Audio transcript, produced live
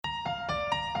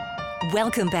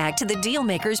Welcome back to the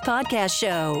Dealmakers Podcast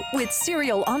Show with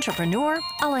serial entrepreneur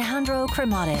Alejandro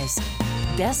Cremades,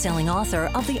 best-selling author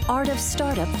of The Art of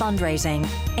Startup Fundraising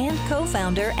and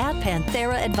co-founder at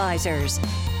Panthera Advisors.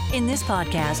 In this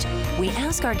podcast, we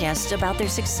ask our guests about their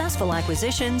successful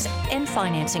acquisitions and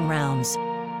financing rounds.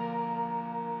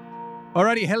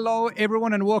 Alrighty, hello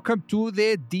everyone and welcome to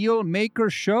the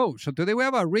Dealmaker Show. So today we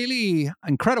have a really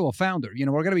incredible founder. We're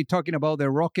going to be talking about the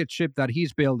rocket ship that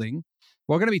he's building.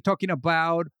 We're going to be talking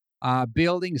about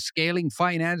building, scaling,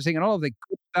 financing, and all of the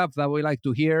good stuff that we like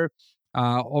to hear.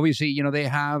 Obviously, they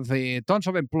have tons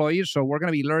of employees, so we're going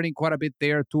to be learning quite a bit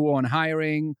there too on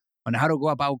hiring, on how to go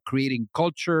about creating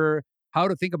culture, how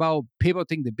to think about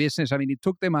pivoting the business. I mean, it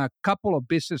took them a couple of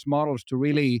business models to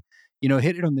really,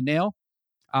 hit it on the nail.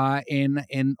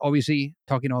 And obviously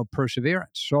talking about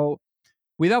perseverance. So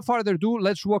without further ado,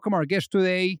 let's welcome our guest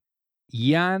today,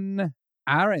 Jan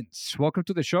Arendtsz. Welcome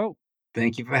to the show.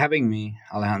 Thank you for having me,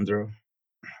 Alejandro.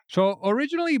 So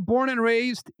originally born and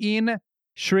raised in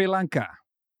Sri Lanka.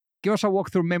 Give us a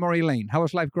walk through memory lane. How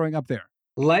was life growing up there?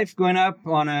 Life growing up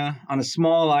on a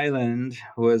small island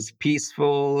was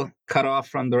peaceful, cut off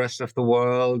from the rest of the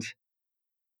world.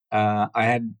 I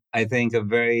had, I think, a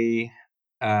very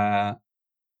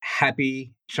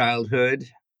happy childhood.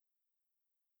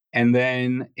 And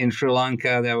then in Sri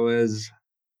Lanka, there was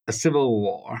a civil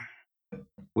war,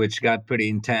 which got pretty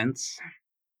intense.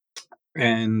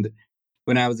 And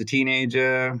when I was a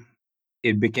teenager,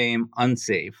 it became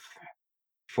unsafe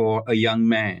for a young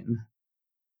man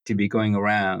to be going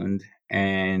around.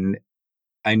 And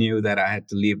I knew that I had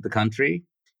to leave the country.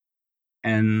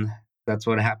 And that's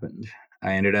what happened.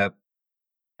 I ended up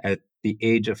at the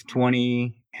age of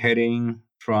 20 heading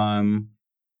from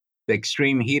the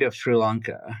extreme heat of Sri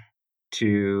Lanka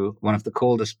to one of the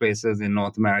coldest places in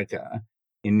North America,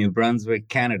 in New Brunswick,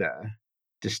 Canada,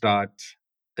 to start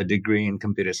a degree in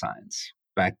computer science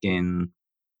back in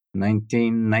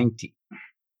 1990.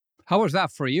 How was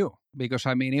that for you? Because,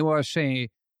 it was a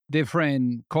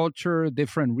different culture,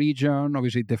 different region,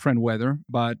 obviously different weather,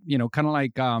 but, kind of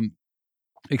like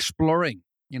exploring.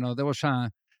 There was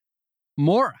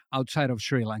more outside of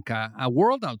Sri Lanka, a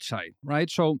world outside, right?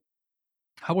 So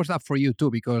how was that for you too?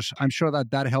 Because I'm sure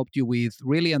that helped you with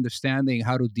really understanding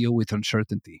how to deal with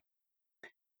uncertainty.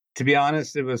 To be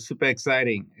honest, it was super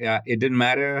exciting. It didn't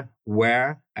matter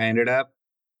where I ended up.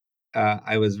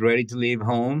 I was ready to leave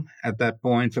home at that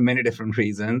point for many different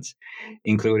reasons,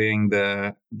 including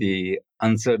the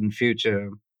uncertain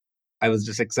future. I was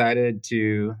just excited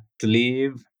to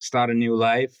leave, start a new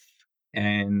life,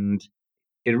 and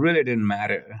it really didn't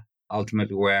matter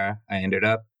ultimately where I ended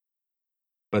up.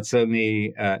 But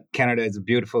certainly, Canada is a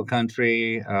beautiful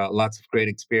country, lots of great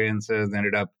experiences.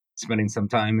 Ended up spending some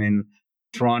time in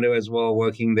Toronto as well,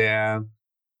 working there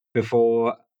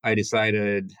before I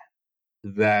decided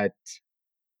that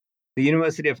the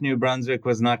University of New Brunswick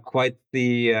was not quite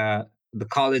the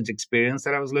college experience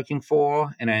that I was looking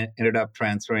for. And I ended up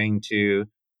transferring to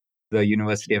the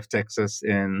University of Texas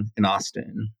in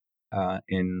Austin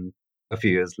in a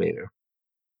few years later.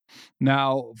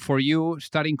 Now, for you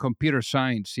studying computer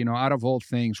science, out of all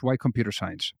things, why computer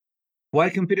science? Why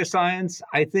computer science?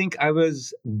 I think I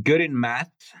was good in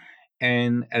math,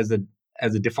 and as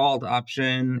a default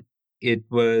option, it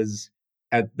was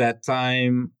at that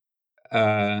time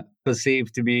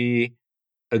perceived to be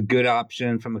a good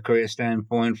option from a career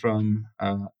standpoint, from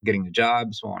getting a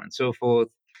job, so on and so forth.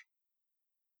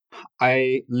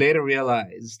 I later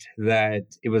realized that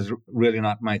it was really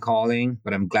not my calling,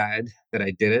 but I'm glad that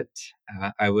I did it.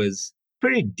 I was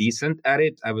pretty decent at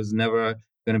it. I was never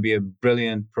going to be a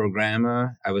brilliant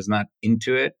programmer. I was not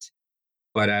into it,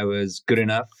 but I was good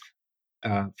enough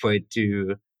for it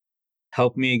to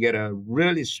help me get a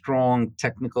really strong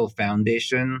technical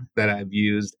foundation that I've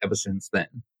used ever since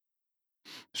then.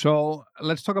 So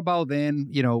let's talk about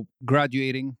then,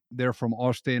 graduating there from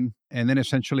Austin, and then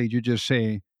essentially you just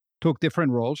took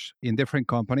different roles in different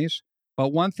companies. But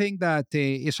one thing that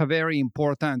is a very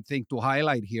important thing to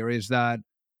highlight here is that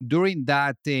during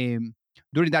that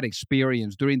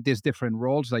experience, during these different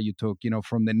roles that you took,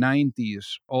 from the 90s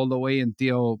all the way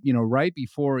until, right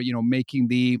before, making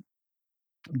the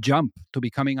jump to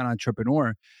becoming an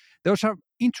entrepreneur, there was an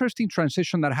interesting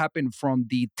transition that happened from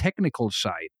the technical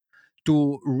side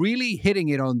to really hitting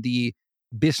it on the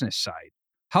business side.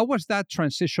 How was that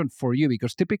transition for you?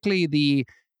 Because typically the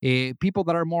people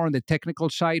that are more on the technical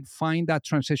side find that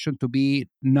transition to be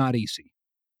not easy.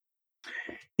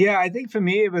 Yeah, I think for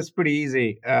me, it was pretty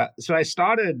easy. So I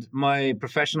started my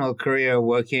professional career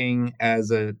working as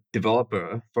a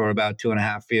developer for about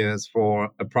 2.5 years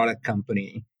for a product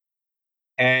company.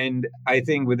 And I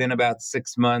think within about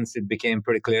 6 months, it became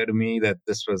pretty clear to me that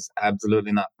this was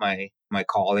absolutely not my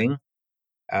calling.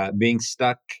 Being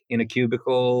stuck in a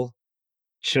cubicle,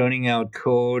 churning out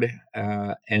code,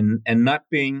 and not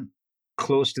being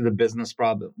close to the business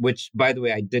problem, which, by the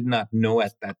way, I did not know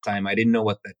at that time. I didn't know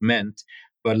what that meant.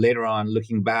 But later on,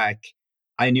 looking back,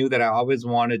 I knew that I always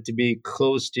wanted to be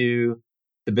close to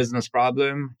the business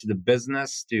problem, to the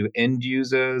business, to end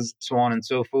users, so on and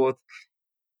so forth.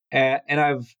 And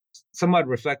I've somewhat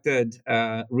reflected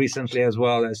recently as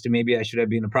well as to maybe I should have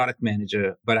been a product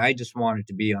manager, but I just wanted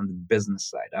to be on the business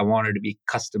side. I wanted to be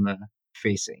customer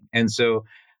facing. And so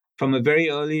from a very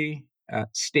early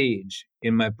stage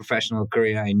in my professional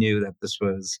career, I knew that this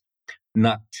was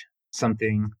not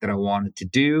something that I wanted to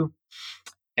do.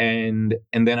 And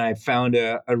then I found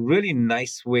a really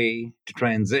nice way to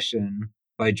transition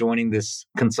by joining this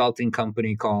consulting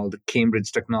company called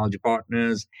Cambridge Technology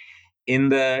Partners. In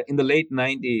the late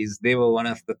 90s, they were one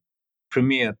of the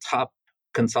premier top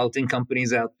consulting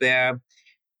companies out there.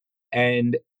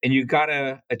 And you got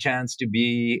a chance to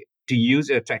use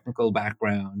your technical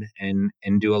background and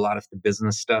do a lot of the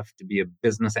business stuff, to be a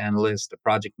business analyst, a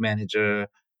project manager,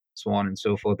 so on and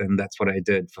so forth. And that's what I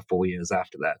did for 4 years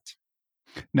after that.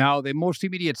 Now, the most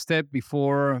immediate step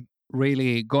before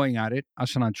really going at it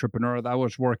as an entrepreneur, that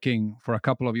was working for a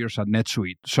couple of years at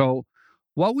NetSuite. So,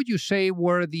 what would you say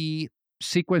were the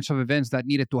sequence of events that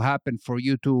needed to happen for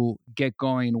you to get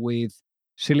going with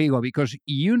Siligo? Because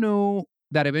you knew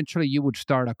that eventually you would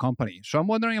start a company. So, I'm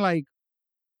wondering, like,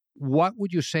 what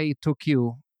would you say took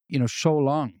you, so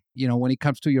long? When it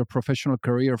comes to your professional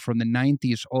career from the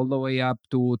 90s all the way up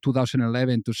to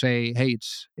 2011 to say, hey,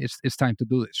 it's time to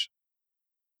do this.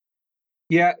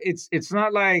 Yeah, it's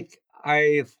not like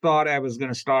I thought I was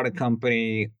going to start a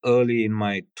company early in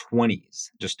my 20s,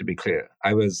 just to be clear.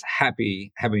 I was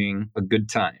happy having a good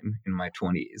time in my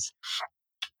 20s,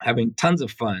 having tons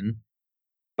of fun.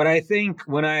 But I think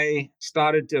when I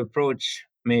started to approach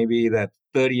maybe that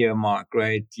 30-year mark,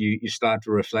 right, you start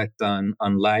to reflect on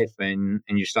life, and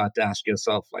you start to ask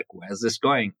yourself, like, where's this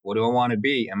going? What do I want to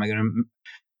be? Am I going to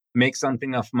make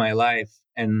something of my life?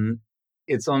 And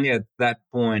it's only at that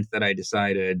point that I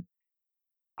decided,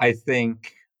 I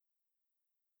think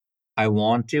I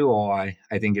want to, or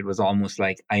I think it was almost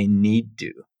like I need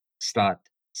to start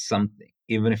something,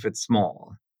 even if it's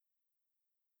small.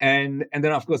 And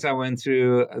then of course I went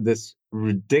through this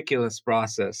ridiculous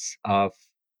process of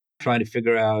trying to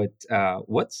figure out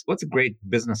what's a great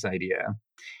business idea,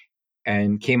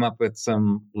 and came up with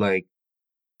some like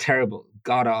terrible,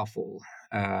 god awful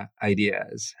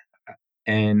ideas,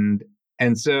 and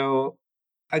and so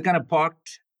I kind of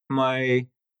parked my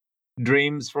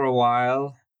dreams for a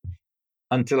while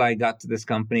until I got to this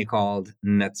company called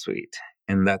NetSuite.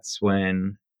 And that's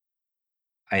when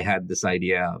I had this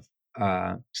idea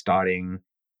of starting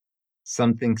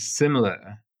something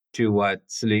similar to what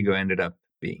Siligo ended up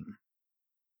being.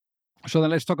 So then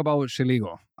let's talk about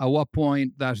Siligo. At what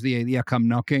point does the idea come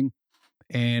knocking?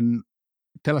 And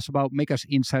tell us about, make us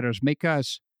insiders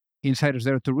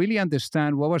there to really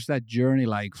understand what was that journey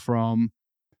like from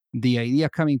the idea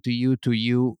coming to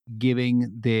you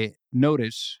giving the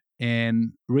notice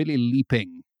and really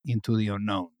leaping into the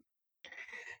unknown.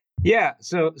 Yeah.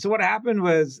 So what happened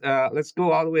was, let's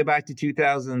go all the way back to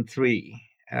 2003.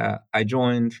 I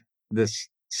joined this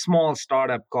small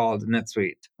startup called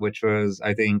NetSuite, which was,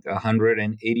 I think,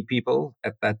 180 people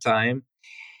at that time.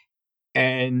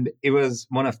 And it was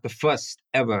one of the first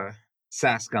ever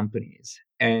SaaS companies.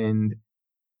 And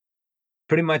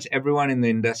pretty much everyone in the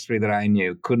industry that I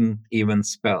knew couldn't even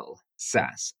spell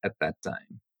SaaS at that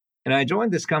time. And I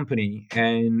joined this company,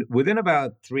 and within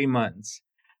about 3 months,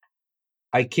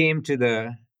 I came to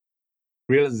the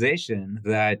realization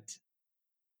that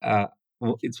uh,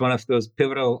 it's one of those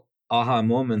pivotal aha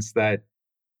moments that,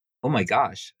 oh my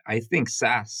gosh, I think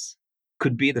SaaS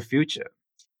could be the future.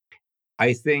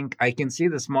 I think I can see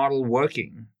this model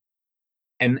working.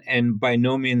 And by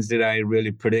no means did I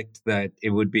really predict that it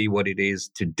would be what it is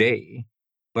today,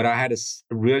 but I had a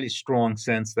really strong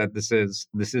sense that this is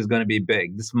going to be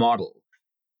big, this model.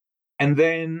 And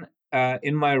then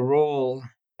in my role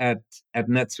at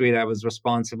NetSuite, I was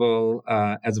responsible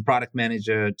as a product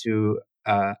manager to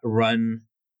run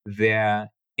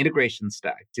their integration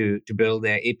stack, to build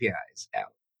their APIs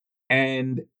out.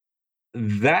 And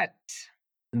that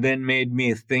then made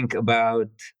me think about,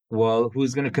 well,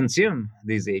 who's going to consume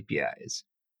these APIs?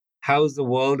 How's the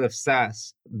world of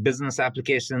SaaS, business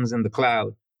applications in the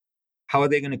cloud? How are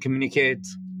they going to communicate?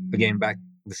 Again,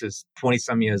 this is 20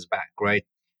 some years back, right?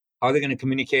 How are they going to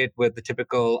communicate with the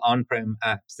typical on-prem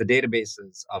apps, the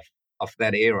databases of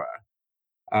that era?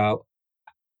 Uh,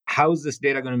 how's this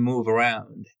data going to move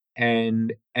around?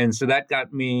 And so that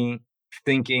got me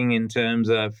thinking in terms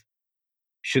of,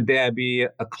 should there be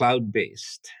a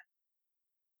cloud-based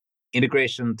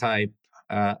integration type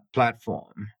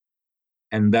platform?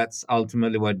 And that's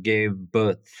ultimately what gave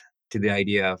birth to the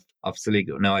idea of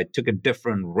Celigo. Now, I took a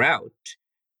different route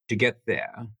to get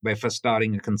there by first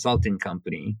starting a consulting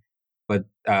company. But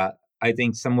I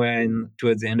think somewhere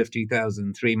towards the end of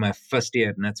 2003, my first year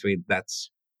at NetSuite,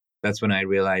 that's when I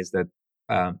realized that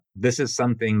this is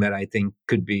something that I think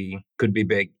could be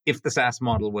big if the SaaS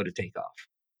model were to take off.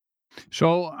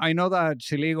 So I know that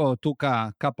Celigo took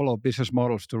a couple of business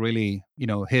models to really,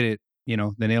 hit it,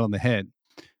 the nail on the head.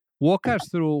 Walk us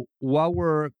through what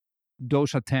were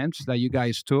those attempts that you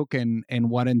guys took and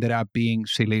what ended up being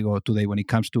Celigo today when it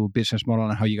comes to business model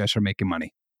and how you guys are making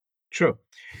money. Sure.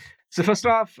 So first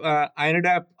off, I ended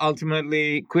up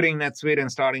ultimately quitting NetSuite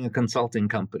and starting a consulting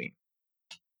company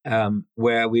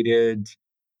where we did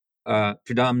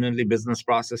predominantly business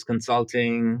process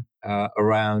consulting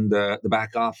around the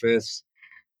back office,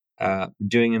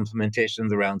 doing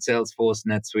implementations around Salesforce,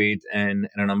 NetSuite, and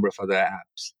a number of other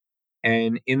apps.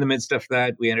 And in the midst of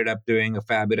that, we ended up doing a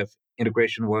fair bit of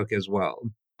integration work as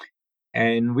well.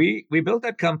 And we built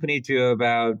that company to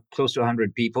about close to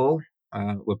 100 people.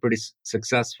 We're pretty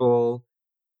successful.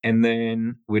 And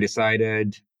then we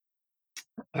decided,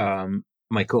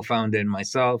 my co-founder and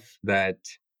myself, that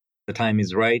the time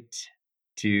is right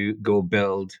to go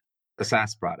build a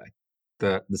SaaS product,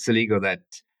 the Celigo that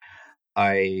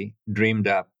I dreamed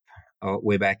up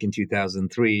way back in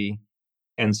 2003.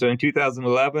 And so in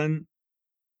 2011,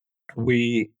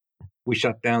 we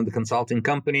shut down the consulting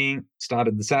company,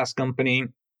 started the SaaS company.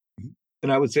 And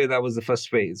I would say that was the first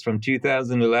phase. From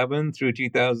 2011 through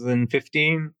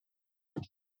 2015,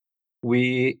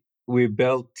 we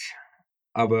built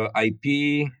our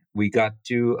IP. We got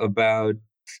to about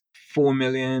 4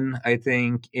 million, I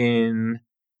think, in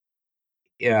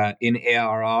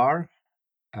ARR.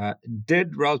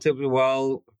 Did relatively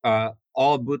well,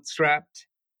 all bootstrapped,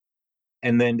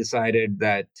 and then decided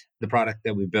that the product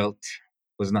that we built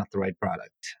was not the right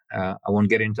product. I won't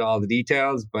get into all the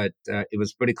details, but it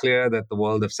was pretty clear that the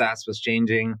world of SaaS was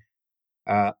changing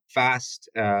fast.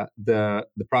 The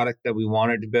product that we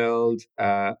wanted to build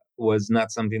was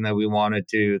not something that we wanted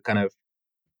to kind of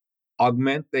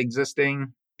augment the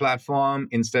existing platform.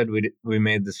 Instead, we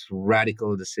made this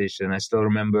radical decision. I still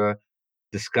remember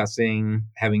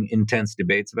having intense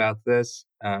debates about this,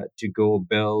 to go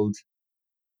build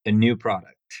a new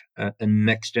product, a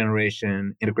next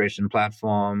generation integration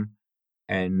platform.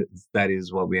 And that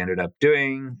is what we ended up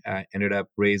doing. Ended up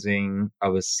raising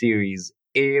our Series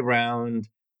A round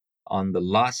on the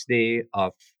last day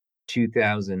of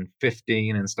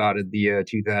 2015 and started the year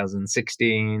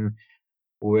 2016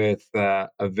 with a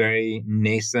very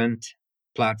nascent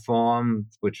platform,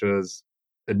 which was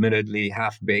admittedly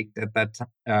half-baked at that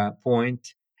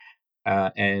point,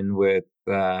 and with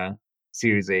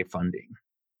Series A funding.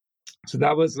 So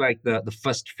that was like the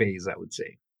first phase, I would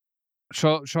say.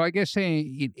 So I guess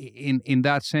in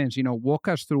that sense, walk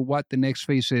us through what the next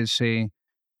phases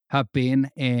have been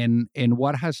and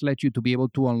what has led you to be able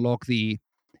to unlock the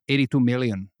 82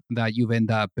 million that you've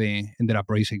ended up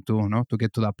raising to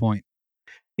get to that point.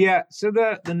 Yeah, so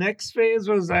the next phase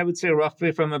was, I would say,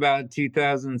 roughly from about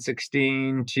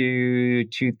 2016 to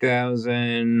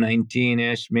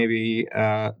 2019-ish, maybe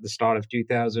the start of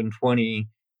 2020,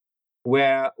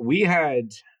 where we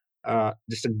had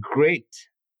just a great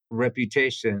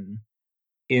reputation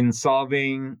in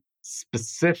solving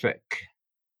specific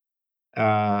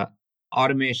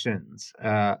automations,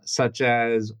 such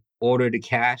as order to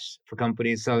cash for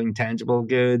companies selling tangible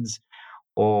goods,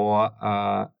 or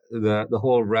the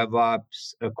whole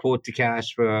RevOps, quote to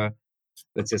cash for,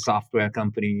 let's say, software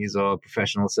companies or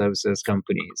professional services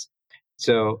companies.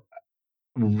 So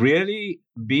really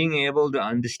being able to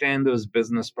understand those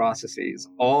business processes,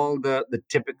 all the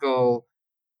typical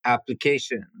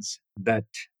applications that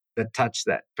touch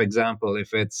that. For example,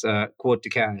 if it's quote to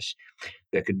cash,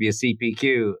 there could be a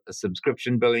CPQ, a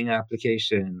subscription billing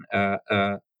application,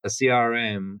 a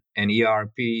CRM, an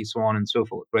ERP, so on and so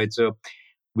forth, right? So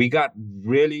we got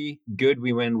really good.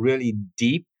 We went really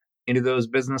deep into those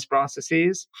business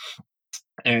processes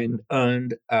and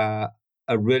earned a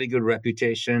really good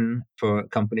reputation for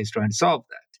companies trying to solve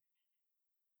that.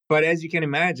 But as you can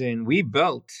imagine, we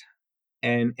built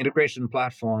an integration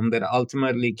platform that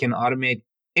ultimately can automate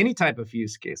any type of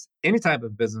use case, any type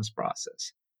of business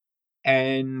process.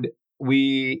 And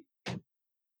we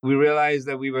realized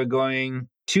that we were going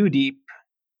too deep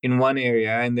in one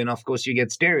area, and then of course you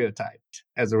get stereotyped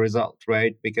as a result,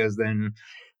 right? Because then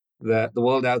the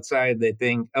world outside, they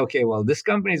think, okay, well, this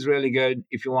company is really good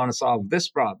if you want to solve this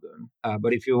problem.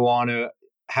 But if you want to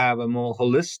have a more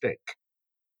holistic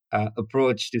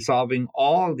approach to solving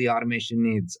all the automation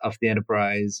needs of the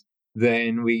enterprise,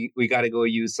 then we got to go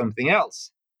use something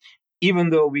else, even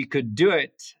though we could do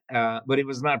it, but it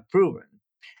was not proven.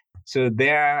 So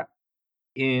there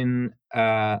in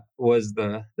was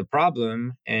the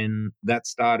problem, and that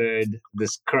started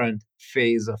this current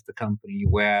phase of the company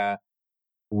where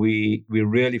we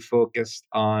really focused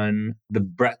on the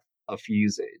breadth of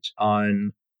usage,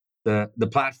 on the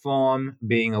platform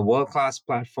being a world-class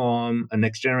platform, a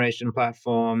next generation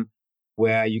platform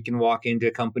where you can walk into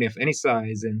a company of any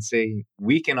size and say,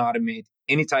 we can automate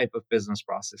any type of business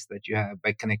process that you have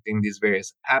by connecting these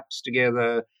various apps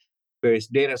together, various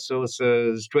data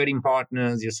sources, trading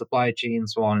partners, your supply chain,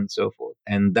 so on and so forth.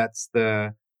 And that's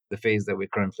the phase that we're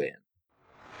currently in.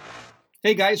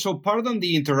 Hey guys, so pardon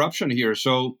the interruption here.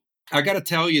 So I got to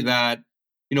tell you that,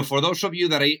 for those of you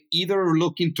that are either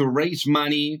looking to raise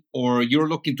money or you're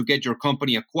looking to get your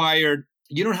company acquired,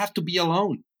 you don't have to be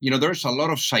alone. There's a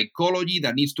lot of psychology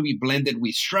that needs to be blended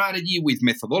with strategy, with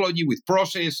methodology, with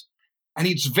process. And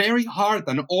it's very hard.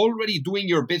 And already doing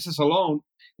your business alone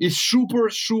is super,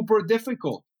 super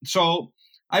difficult. So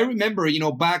I remember,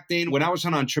 back then when I was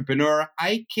an entrepreneur,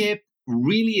 I kept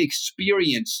really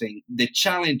experiencing the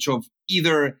challenge of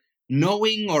either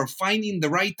knowing or finding the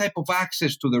right type of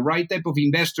access to the right type of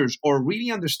investors, or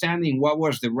really understanding what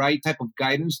was the right type of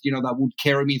guidance, that would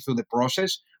carry me through the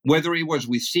process, whether it was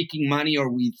with seeking money or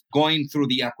with going through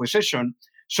the acquisition.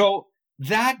 So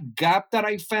that gap that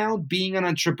I found being an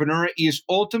entrepreneur is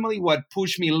ultimately what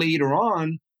pushed me later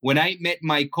on when I met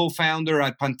my co-founder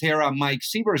at Pantera, Mike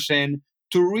Severson,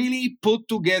 to really put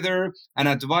together an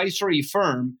advisory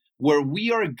firm where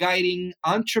we are guiding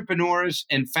entrepreneurs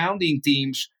and founding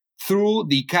teams through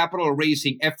the capital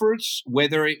raising efforts,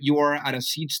 whether you are at a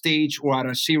seed stage or at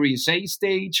a Series A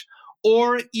stage,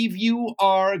 or if you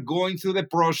are going through the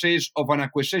process of an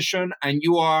acquisition and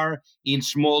you are in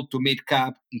small to mid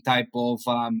cap type of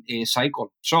a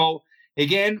cycle. So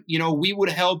again, we would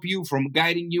help you from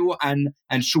guiding you and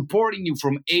supporting you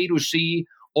from A to C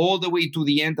all the way to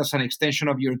the end as an extension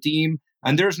of your team.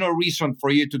 And there's no reason for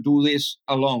you to do this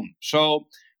alone. So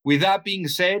with that being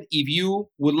said, if you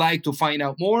would like to find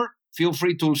out more, feel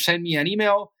free to send me an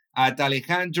email at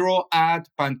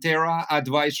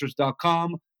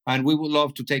alejandro@panteraadvisors.com, and we would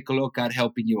love to take a look at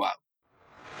helping you out.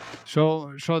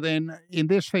 So then in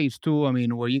this phase too,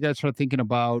 where you guys are thinking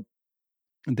about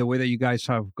the way that you guys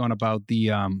have gone about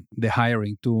the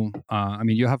hiring too,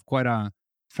 you have quite a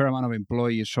fair amount of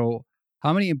employees. So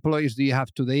how many employees do you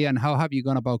have today, and how have you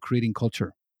gone about creating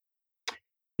culture?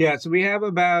 Yeah, so we have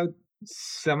about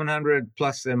 700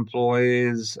 plus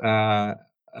employees,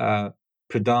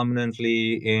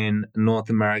 predominantly in North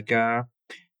America.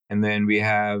 And then we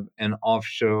have an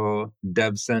offshore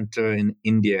dev center in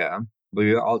India. But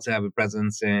we also have a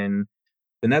presence in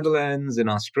the Netherlands, in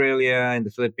Australia, in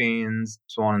the Philippines,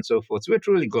 so on and so forth. So we're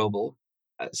truly global.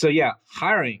 So yeah,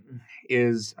 hiring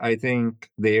is, I think,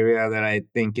 the area that I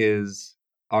think is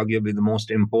arguably the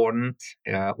most important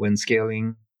when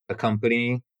scaling a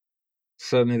company.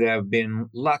 Certainly, there have been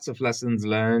lots of lessons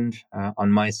learned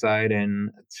on my side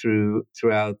and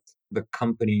throughout the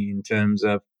company in terms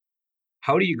of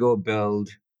how do you go build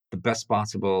the best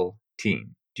possible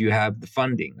team? Do you have the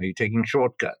funding? Are you taking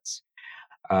shortcuts?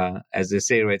 As they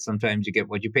say, right, sometimes you get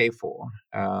what you pay for.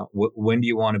 When do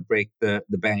you want to break the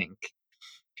bank?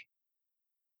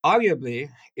 Arguably,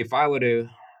 if I were to,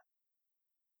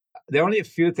 there are only a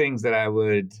few things that I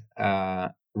would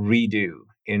redo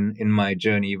in my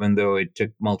journey, even though it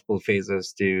took multiple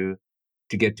phases to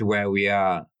get to where we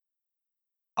are.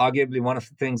 Arguably, one of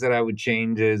the things that I would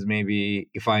change is maybe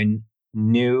if I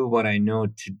knew what I know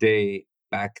today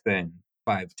back then,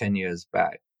 5-10 years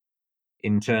back,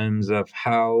 in terms of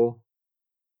how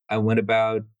I went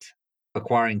about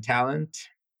acquiring talent,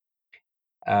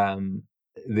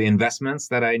 the investments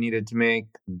that I needed to make.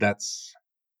 That's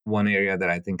one area that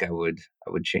I think I would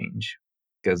change,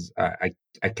 because I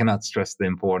cannot stress the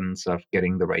importance of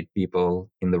getting the right people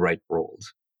in the right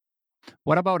roles.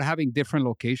 What about having different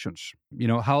locations?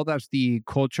 How does the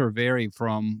culture vary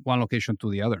from one location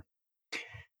to the other?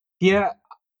 Yeah,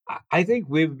 I think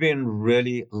we've been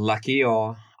really lucky,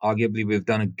 or arguably we've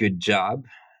done a good job.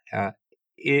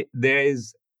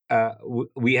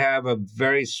 We have a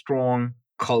very strong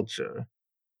culture,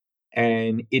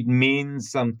 and it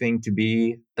means something to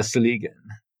be a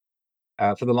Saligan.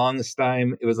 For the longest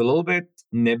time, it was a little bit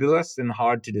nebulous and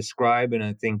hard to describe, and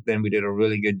I think then we did a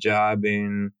really good job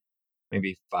in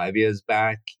maybe 5 years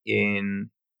back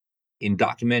in in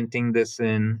documenting this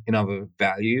in our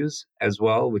values as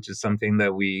well, which is something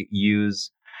that we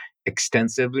use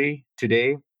extensively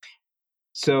today.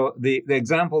 So the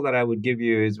example that I would give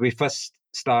you is we first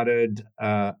started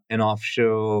an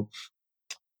offshore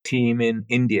team in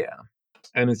India.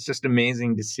 And it's just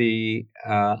amazing to see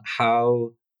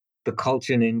how the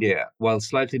culture in India, while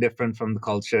slightly different from the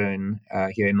culture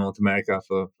here in North America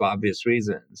for obvious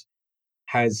reasons,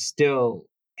 has still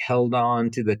held on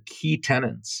to the key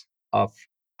tenets of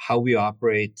how we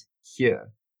operate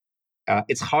here.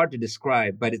 It's hard to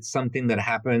describe, but it's something that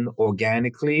happened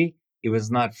organically. It was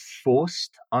not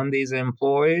forced on these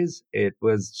employees. It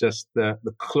was just the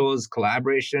close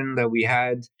collaboration that we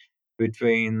had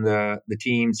between the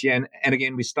teams. Yeah, and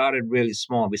again, we started really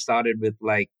small. We started with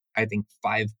I think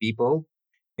 5 people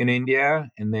in India,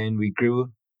 and then we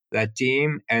grew that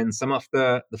team. And some of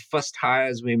the first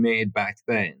hires we made back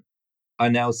then are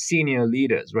now senior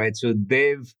leaders, right? So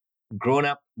they've grown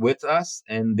up with us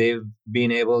and they've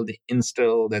been able to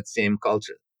instill that same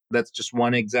culture. That's just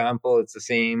one example. It's the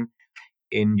same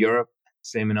in Europe,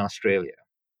 same in Australia,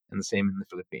 and the same in the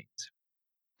Philippines.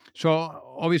 So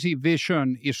obviously,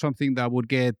 vision is something that would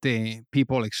get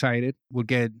people excited, would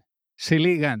get Sri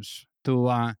Lankans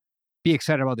to be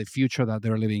excited about the future that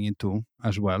they're living into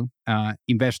as well.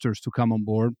 Investors to come on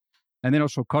board, and then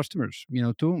also customers,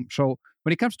 too. So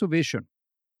when it comes to vision,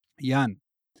 Jan,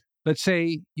 let's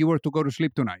say you were to go to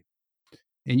sleep tonight,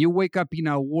 and you wake up in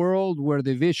a world where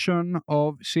the vision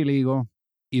of Siligo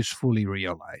is fully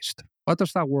realized. What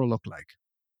does that world look like?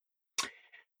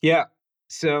 Yeah.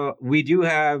 So we do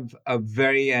have a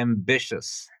very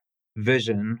ambitious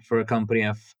vision for a company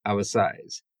of our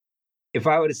size. If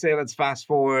I were to say, let's fast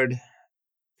forward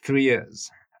 3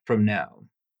 years from now,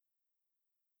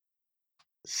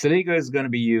 Siligo is going to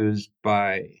be used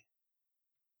by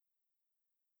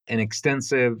an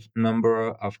extensive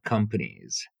number of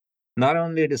companies, not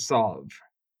only to solve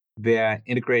their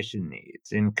integration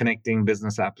needs in connecting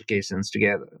business applications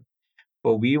together,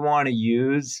 but we want to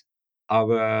use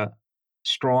our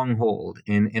stronghold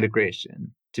in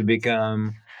integration to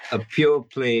become a pure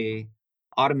play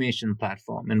automation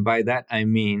platform. And by that, I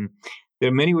mean, there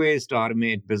are many ways to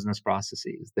automate business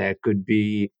processes. There could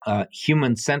be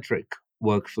human-centric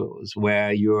workflows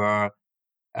where you're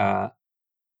a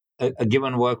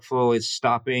given workflow is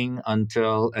stopping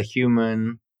until a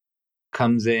human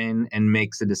comes in and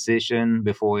makes a decision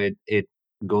before it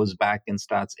goes back and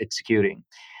starts executing.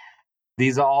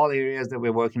 These are all areas that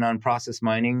we're working on. Process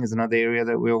mining is another area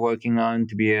that we're working on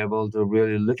to be able to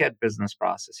really look at business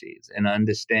processes and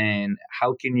understand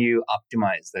how can you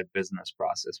optimize that business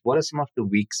process? What are some of the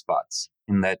weak spots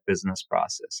in that business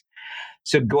process?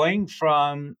 So going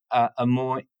from a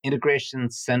more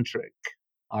integration-centric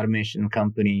automation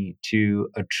company to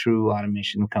a true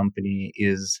automation company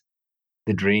is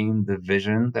the dream, the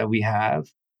vision that we have.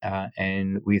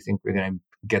 And we think we're going to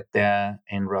get there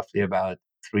in roughly about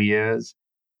 3 years.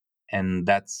 And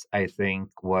that's, I think,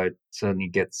 what certainly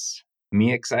gets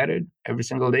me excited every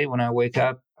single day when I wake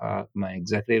up, my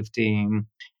executive team,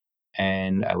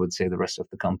 and I would say the rest of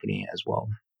the company as well.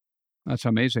 That's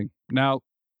amazing. Now,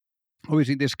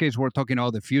 obviously, in this case, we're talking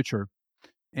about the future.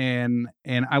 And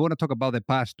I want to talk about the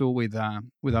past too with a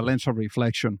lens of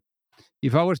reflection.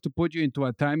 If I was to put you into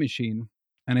a time machine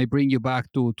and I bring you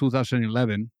back to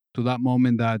 2011, to that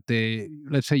moment that,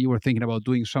 let's say you were thinking about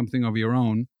doing something of your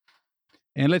own,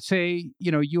 and let's say,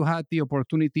 you had the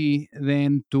opportunity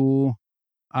then to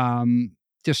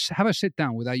just have a sit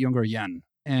down with that younger Jan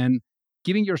and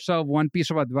giving yourself one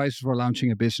piece of advice for launching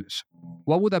a business,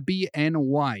 what would that be and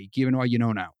why, given what you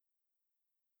know now?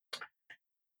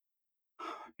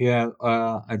 Yeah,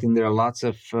 I think there are lots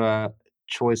of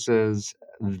choices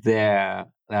there.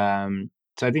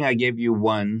 So I think I gave you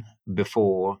one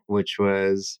before, which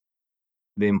was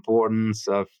the importance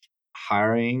of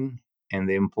hiring and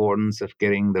the importance of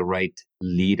getting the right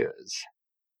leaders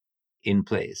in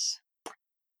place.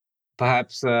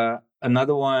 Perhaps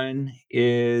another one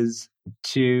is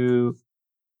to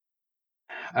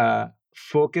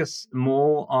focus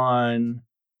more on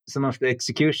some of the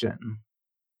execution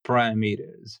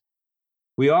parameters.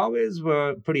 We always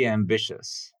were pretty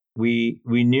ambitious. We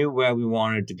knew where we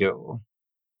wanted to go.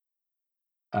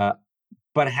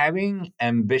 But having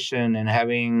ambition and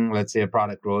having, let's say, a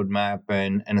product roadmap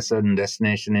and a certain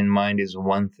destination in mind is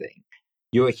one thing.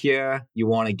 You're here, you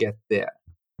want to get there.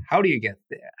 How do you get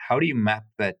there? How do you map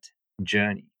that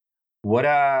journey? What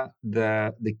are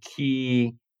the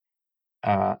key?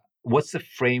 What's the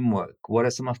framework? What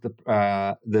are some of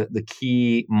the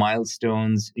key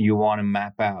milestones you want to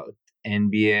map out and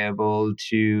be able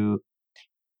to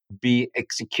be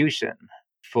execution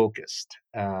focused?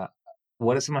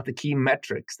 what are some of the key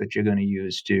metrics that you're going to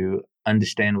use to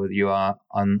understand whether you are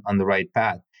on the right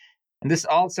path? And this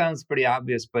all sounds pretty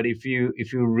obvious, but if you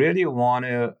really want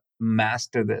to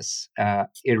master this,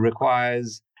 it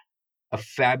requires a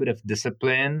fair bit of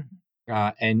discipline,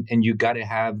 and you got to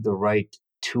have the right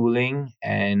tooling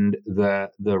and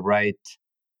the right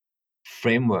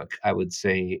framework, I would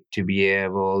say, to be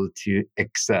able to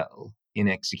excel in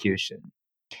execution.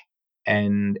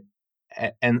 And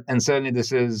certainly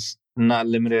this is not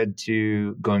limited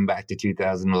to going back to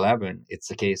 2011. It's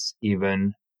the case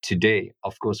even today.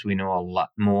 Of course, we know a lot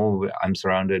more. I'm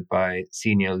surrounded by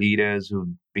senior leaders who've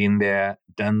been there,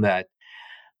 done that.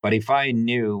 But if I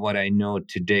knew what I know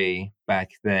today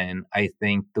back then, I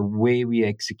think the way we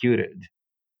executed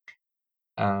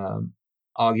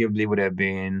arguably would have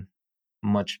been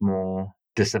much more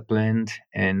disciplined,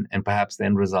 and perhaps the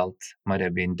end result might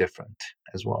have been different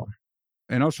as well.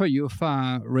 And also, you've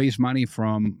raised money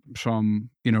from some,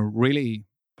 really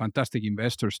fantastic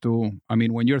investors too. I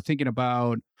mean, when you're thinking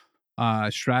about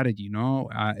strategy,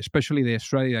 especially the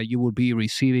strategy that you would be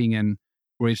receiving and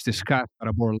where it's discussed at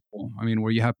a board level. I mean,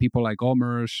 where you have people like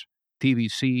Omers,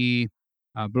 TVC,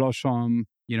 Blossom,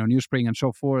 Newspring, and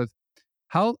so forth.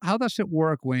 How does it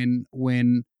work when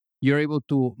you're able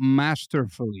to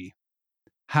masterfully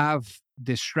have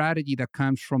the strategy that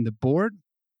comes from the board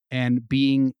and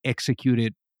being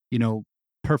executed,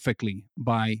 perfectly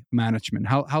by management?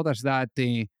 How does that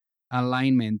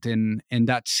alignment and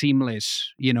that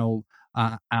seamless,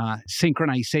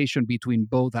 synchronization between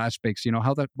both aspects,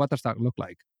 what does that look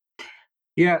like?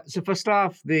 Yeah. So first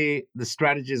off, the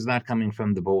strategy is not coming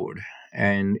from the board.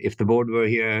 And if the board were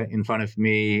here in front of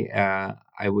me,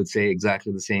 I would say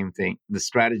exactly the same thing. The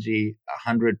strategy,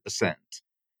 100%,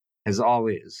 has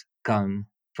always come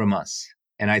from us.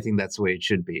 And I think that's the way it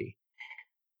should be.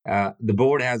 The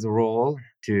board has a role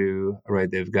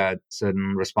they've got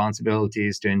certain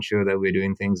responsibilities to ensure that we're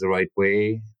doing things the right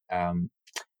way.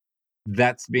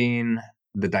 That's been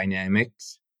the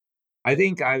dynamics. I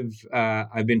think I've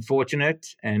been fortunate,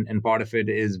 and part of it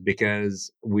is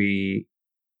because we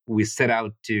set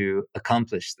out to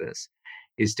accomplish this,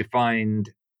 is to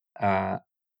find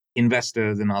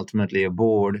investors and ultimately a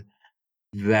board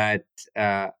that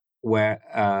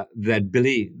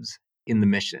believes in the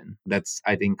mission. That's,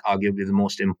 I think, arguably the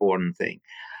most important thing.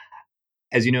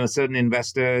 As you know, certain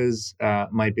investors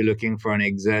might be looking for an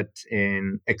exit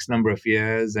in X number of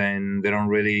years, and they don't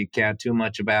really care too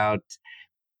much about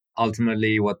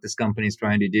ultimately what this company is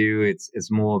trying to do. It's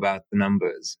more about the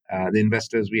numbers. The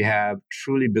investors we have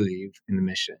truly believe in the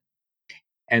mission.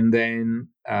 And then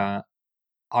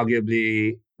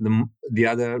arguably the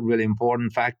other really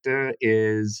important factor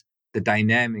is the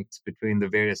dynamics between the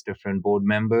various different board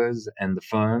members and the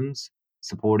firms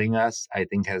supporting us, I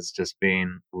think, has just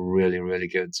been really, really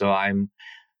good. So I'm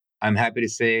happy to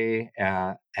say,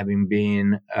 having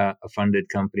been a funded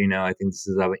company now, I think this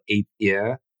is our 8th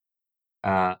year.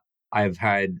 I've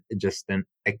had just an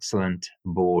excellent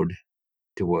board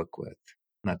to work with.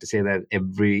 Not to say that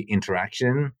every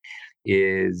interaction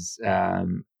is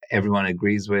everyone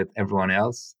agrees with everyone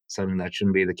else. Certainly that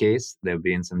shouldn't be the case. There have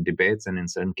been some debates, and in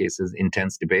certain cases,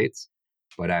 intense debates,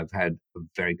 but I've had a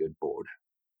very good board.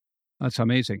 That's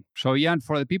amazing. So, Jan,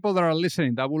 for the people that are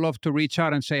listening that would love to reach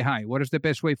out and say hi, what is the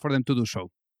best way for them to do so?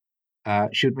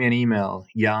 Shoot me an email,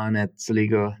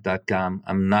 jan@celigo.com.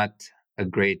 I'm not a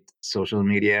great social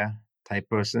media type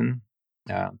person,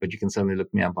 but you can certainly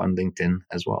look me up on LinkedIn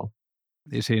as well.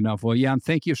 Easy enough. Well, Jan,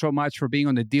 thank you so much for being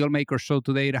on the Dealmaker Show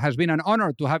today. It has been an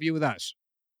honor to have you with us.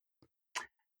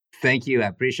 Thank you. I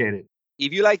appreciate it.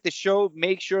 If you like the show,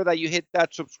 make sure that you hit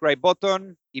that subscribe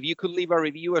button. If you could leave a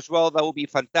review as well, that would be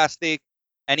fantastic.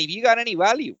 And if you got any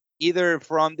value, either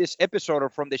from this episode or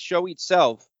from the show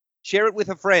itself, share it with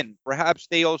a friend. Perhaps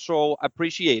they also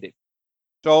appreciate it.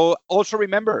 So also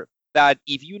remember that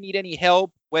if you need any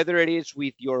help, whether it is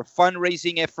with your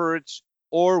fundraising efforts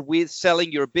or with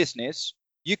selling your business,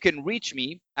 you can reach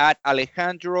me at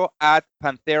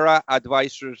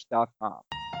alejandro@pantheraadvisors.com.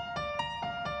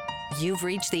 You've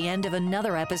reached the end of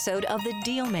another episode of the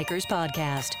Dealmakers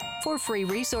Podcast. For free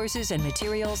resources and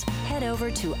materials, head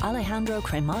over to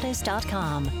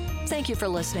alejandrocremades.com. Thank you for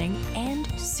listening,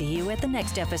 and see you at the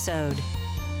next episode.